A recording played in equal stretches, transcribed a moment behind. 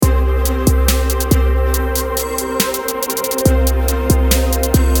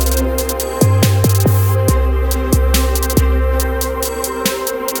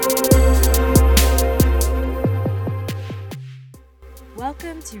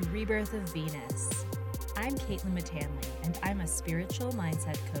Rebirth of Venus. I'm Caitlin Matanley, and I'm a spiritual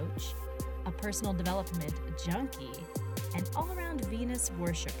mindset coach, a personal development junkie, an all-around Venus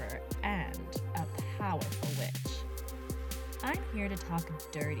worshiper, and a powerful witch. I'm here to talk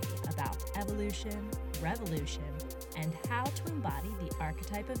dirty about evolution, revolution, and how to embody the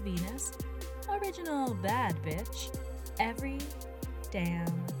archetype of Venus, original bad bitch, every damn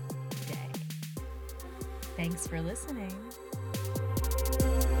day. Thanks for listening.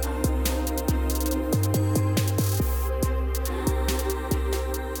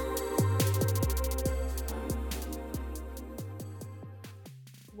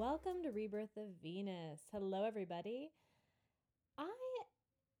 Welcome to Rebirth of Venus. Hello, everybody.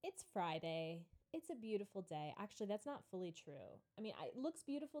 It's Friday. It's a beautiful day. Actually, that's not fully true. It looks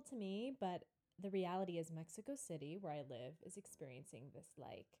beautiful to me, but the reality is Mexico City, where I live, is experiencing this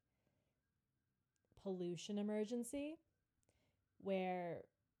pollution emergency where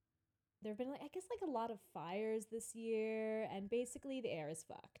there have been a lot of fires this year, and basically the air is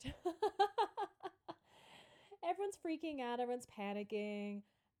fucked. Everyone's freaking out. Everyone's panicking.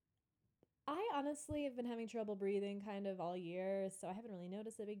 I honestly have been having trouble breathing kind of all year, so I haven't really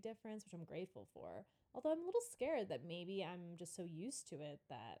noticed a big difference, which I'm grateful for. Although I'm a little scared that maybe I'm just so used to it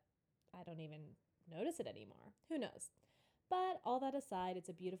that I don't even notice it anymore. Who knows? But all that aside, it's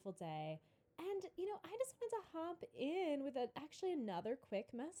a beautiful day. And, I just wanted to hop in with another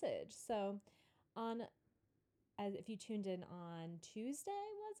quick message. So if you tuned in on Tuesday,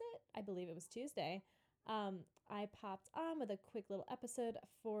 was it? I believe it was Tuesday. I popped on with a quick little episode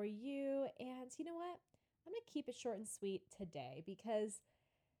for you. And you know what? I'm going to keep it short and sweet today because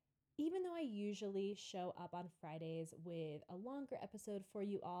even though I usually show up on Fridays with a longer episode for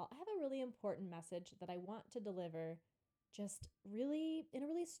you all, I have a really important message that I want to deliver just really in a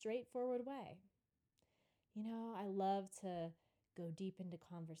really straightforward way. I love to go deep into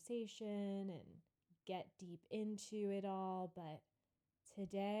conversation and get deep into it all, but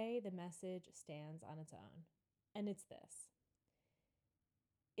today the message stands on its own. And it's this: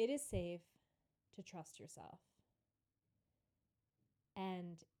 it is safe to trust yourself.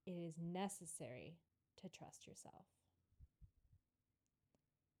 And it is necessary to trust yourself.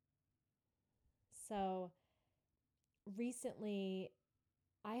 So recently,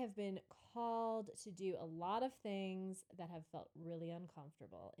 I have been called to do a lot of things that have felt really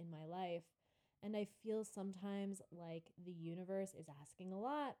uncomfortable in my life. And I feel sometimes like the universe is asking a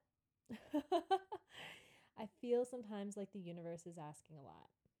lot. I feel sometimes like the universe is asking a lot.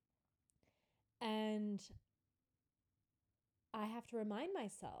 And I have to remind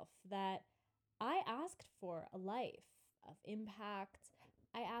myself that I asked for a life of impact.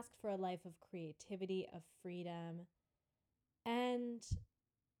 I asked for a life of creativity, of freedom. And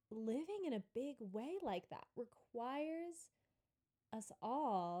living in a big way like that requires us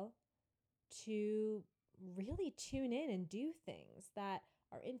all to really tune in and do things that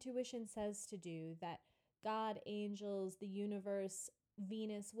our intuition says to do, that God, angels, the universe,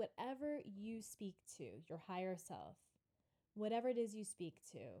 Venus, whatever you speak to, your higher self, whatever it is you speak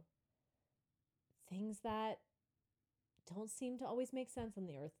to, things that don't seem to always make sense on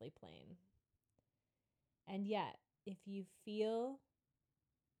the earthly plane. And yet, if you feel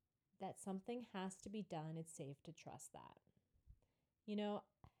that something has to be done, it's safe to trust that.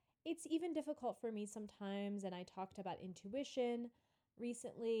 It's even difficult for me sometimes, and I talked about intuition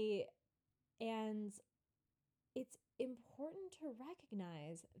recently, and it's important to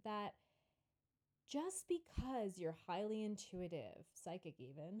recognize that just because you're highly intuitive, psychic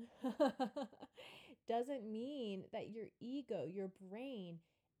even, doesn't mean that your ego, your brain,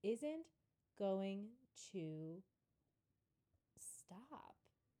 isn't going to stop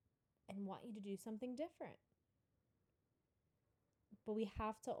and want you to do something different. But we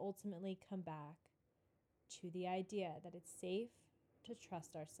have to ultimately come back to the idea that it's safe to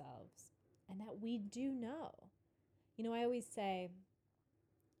trust ourselves and that we do know. I always say,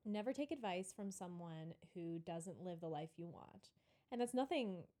 never take advice from someone who doesn't live the life you want. And that's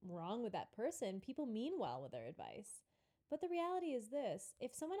nothing wrong with that person. People mean well with their advice. But the reality is this: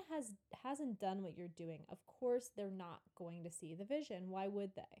 if someone hasn't done what you're doing, of course they're not going to see the vision. Why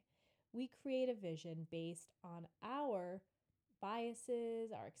would they? We create a vision based on our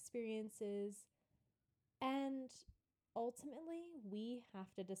biases, our experiences, and ultimately we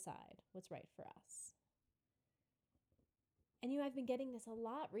have to decide what's right for us. And I've been getting this a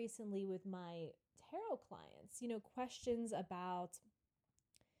lot recently with my tarot clients,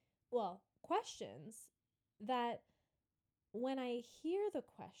 questions that when I hear the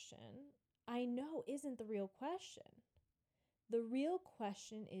question, I know isn't the real question. The real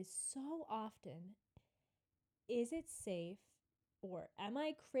question is so often, is it safe or am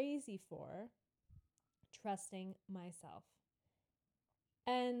I crazy for trusting myself?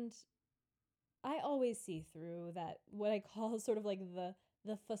 And I always see through that, what I call sort of like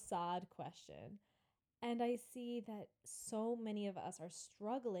the facade question. And I see that so many of us are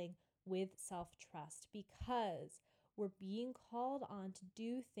struggling with self-trust because we're being called on to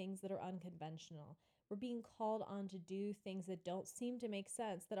do things that are unconventional. We're being called on to do things that don't seem to make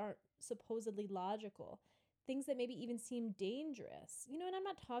sense, that aren't supposedly logical, things that maybe even seem dangerous. And I'm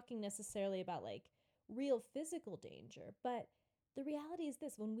not talking necessarily about like real physical danger, but the reality is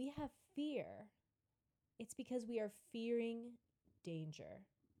this: when we have fear, it's because we are fearing danger.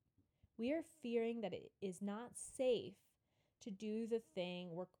 We are fearing that it is not safe to do the thing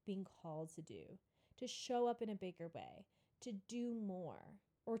we're being called to do, to show up in a bigger way, to do more,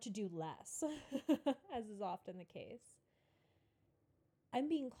 or to do less, as is often the case. I'm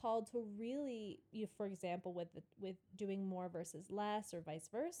being called to really, for example, with doing more versus less or vice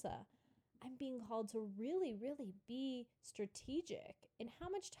versa, I'm being called to really, really be strategic in how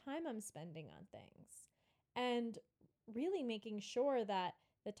much time I'm spending on things, and really making sure that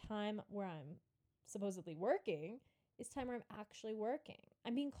the time where I'm supposedly working is time where I'm actually working.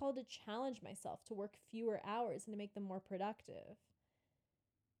 I'm being called to challenge myself to work fewer hours and to make them more productive.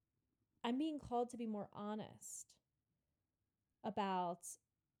 I'm being called to be more honest about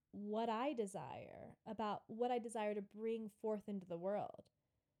what I desire, about what I desire to bring forth into the world.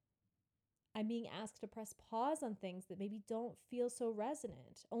 I'm being asked to press pause on things that maybe don't feel so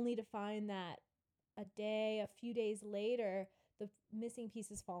resonant, only to find that a few days later, the missing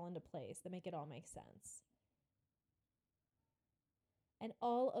pieces fall into place that make it all make sense. And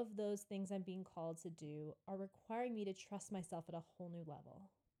all of those things I'm being called to do are requiring me to trust myself at a whole new level.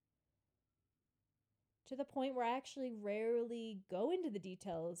 To the point where I actually rarely go into the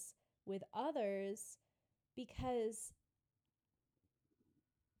details with others because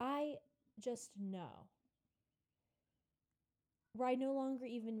I just know. Where I no longer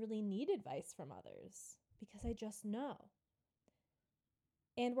even really need advice from others because I just know.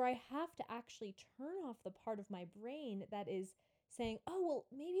 And where I have to actually turn off the part of my brain that is saying, oh, well,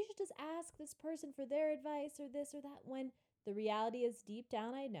 maybe you should just ask this person for their advice or this or that, when the reality is deep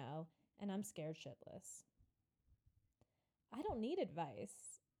down I know, and I'm scared shitless. I don't need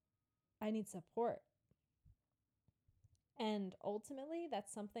advice. I need support. And ultimately,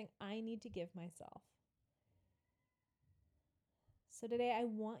 that's something I need to give myself. So today, I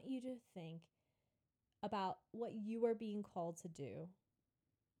want you to think about what you are being called to do,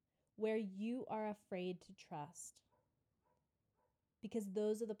 where you are afraid to trust. Because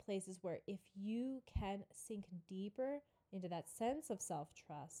those are the places where, if you can sink deeper into that sense of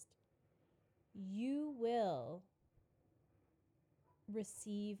self-trust, you will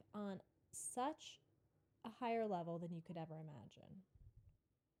receive on such a higher level than you could ever imagine.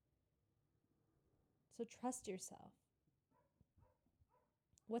 So trust yourself.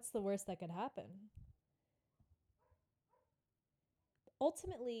 What's the worst that could happen?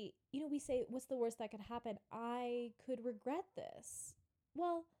 Ultimately, we say, what's the worst that could happen? I could regret this.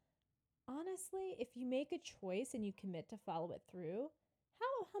 Well, honestly, if you make a choice and you commit to follow it through,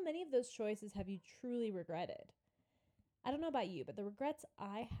 how many of those choices have you truly regretted? I don't know about you, but the regrets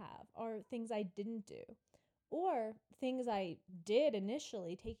I have are things I didn't do, or things I did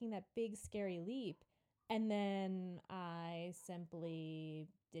initially, taking that big scary leap, and then I simply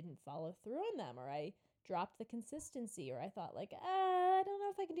didn't follow through on them, or I dropped the consistency, or I thought like, I don't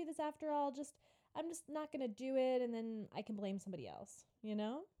know if I can do this after all. I'm just not going to do it, and then I can blame somebody else,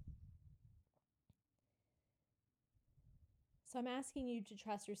 So I'm asking you to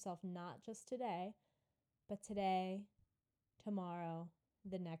trust yourself, not just today, but today, tomorrow,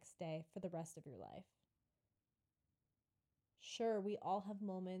 the next day, for the rest of your life. Sure, we all have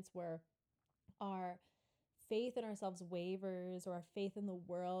moments where our faith in ourselves wavers, or our faith in the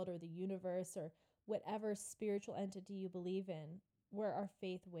world or the universe or whatever spiritual entity you believe in, where our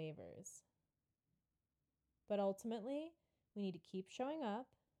faith wavers. But ultimately, we need to keep showing up.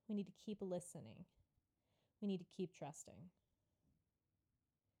 We need to keep listening. We need to keep trusting.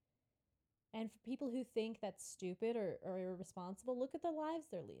 And for people who think that's stupid or irresponsible, look at the lives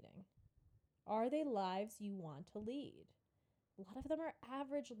they're leading. Are they lives you want to lead? A lot of them are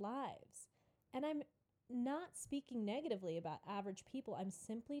average lives. And I'm not speaking negatively about average people. I'm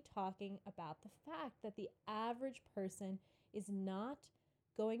simply talking about the fact that the average person is not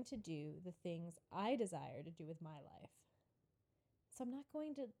going to do the things I desire to do with my life. So I'm not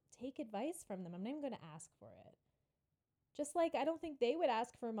going to take advice from them. I'm not even going to ask for it. Just like I don't think they would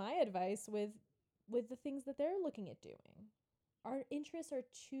ask for my advice with the things that they're looking at doing. Our interests are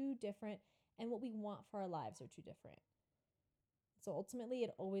too different, and what we want for our lives are too different. So ultimately,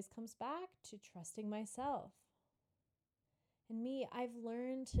 it always comes back to trusting myself. And me, I've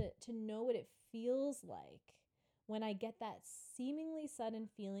learned to know what it feels like when I get that seemingly sudden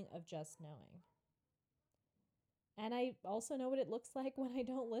feeling of just knowing. And I also know what it looks like when I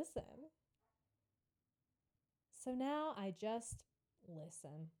don't listen. So now I just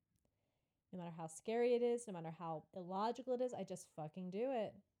listen. No matter how scary it is, no matter how illogical it is, I just fucking do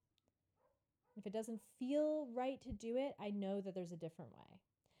it. If it doesn't feel right to do it, I know that there's a different way.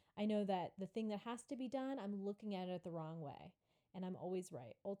 I know that the thing that has to be done, I'm looking at it the wrong way. And I'm always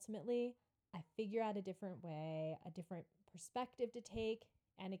right. Ultimately, I figure out a different way, a different perspective to take,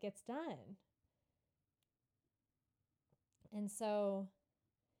 and it gets done. And so,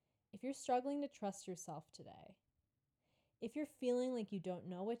 if you're struggling to trust yourself today, if you're feeling like you don't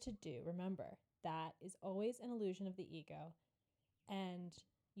know what to do, remember, that is always an illusion of the ego. And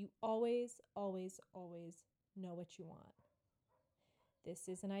you always, always, always know what you want. This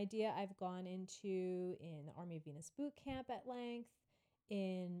is an idea I've gone into in Army of Venus boot camp at length,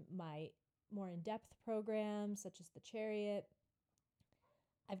 in my more in-depth programs such as the Chariot.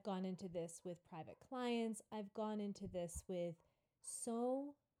 I've gone into this with private clients. I've gone into this from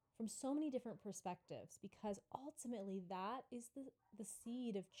so many different perspectives, because ultimately that is the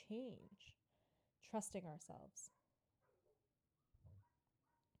seed of change, trusting ourselves.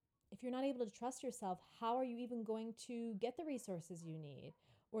 If you're not able to trust yourself, how are you even going to get the resources you need,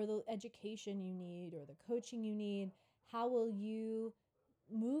 or the education you need, or the coaching you need? How will you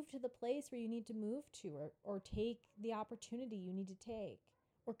move to the place where you need to move to, or take the opportunity you need to take,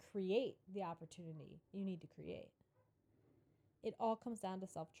 or create the opportunity you need to create? It all comes down to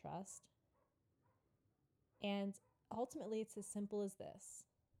self-trust. And ultimately, it's as simple as this: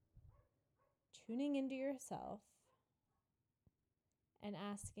 tuning into yourself and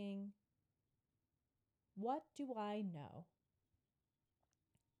asking, what do I know?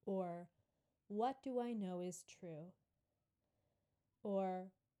 Or what do I know is true?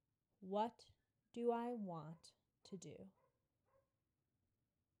 Or what do I want to do?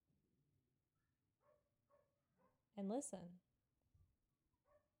 And listen.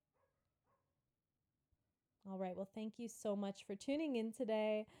 All right. Well, thank you so much for tuning in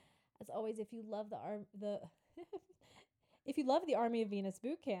today. As always, if you love if you love the Army of Venus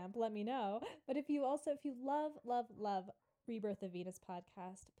boot camp, let me know. But if you love Rebirth of Venus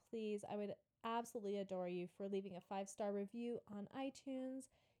podcast, please, I would absolutely adore you for leaving a 5-star review on iTunes.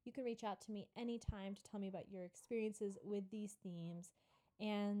 You can reach out to me anytime to tell me about your experiences with these themes.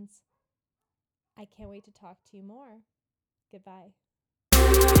 And I can't wait to talk to you more. Goodbye.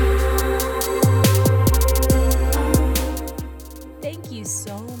 Thank you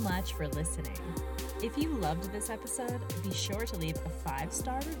so much for listening. If you loved this episode, be sure to leave a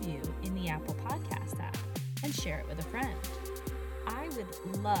 5-star review in the Apple Podcast app and share it with a friend. I would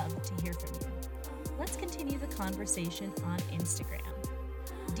love to hear from you. Let's continue the conversation on Instagram.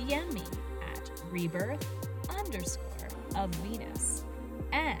 DM me at rebirth_of_Venus.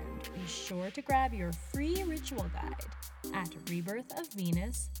 And be sure to grab your free ritual guide at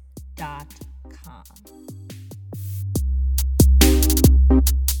rebirthofvenus.com.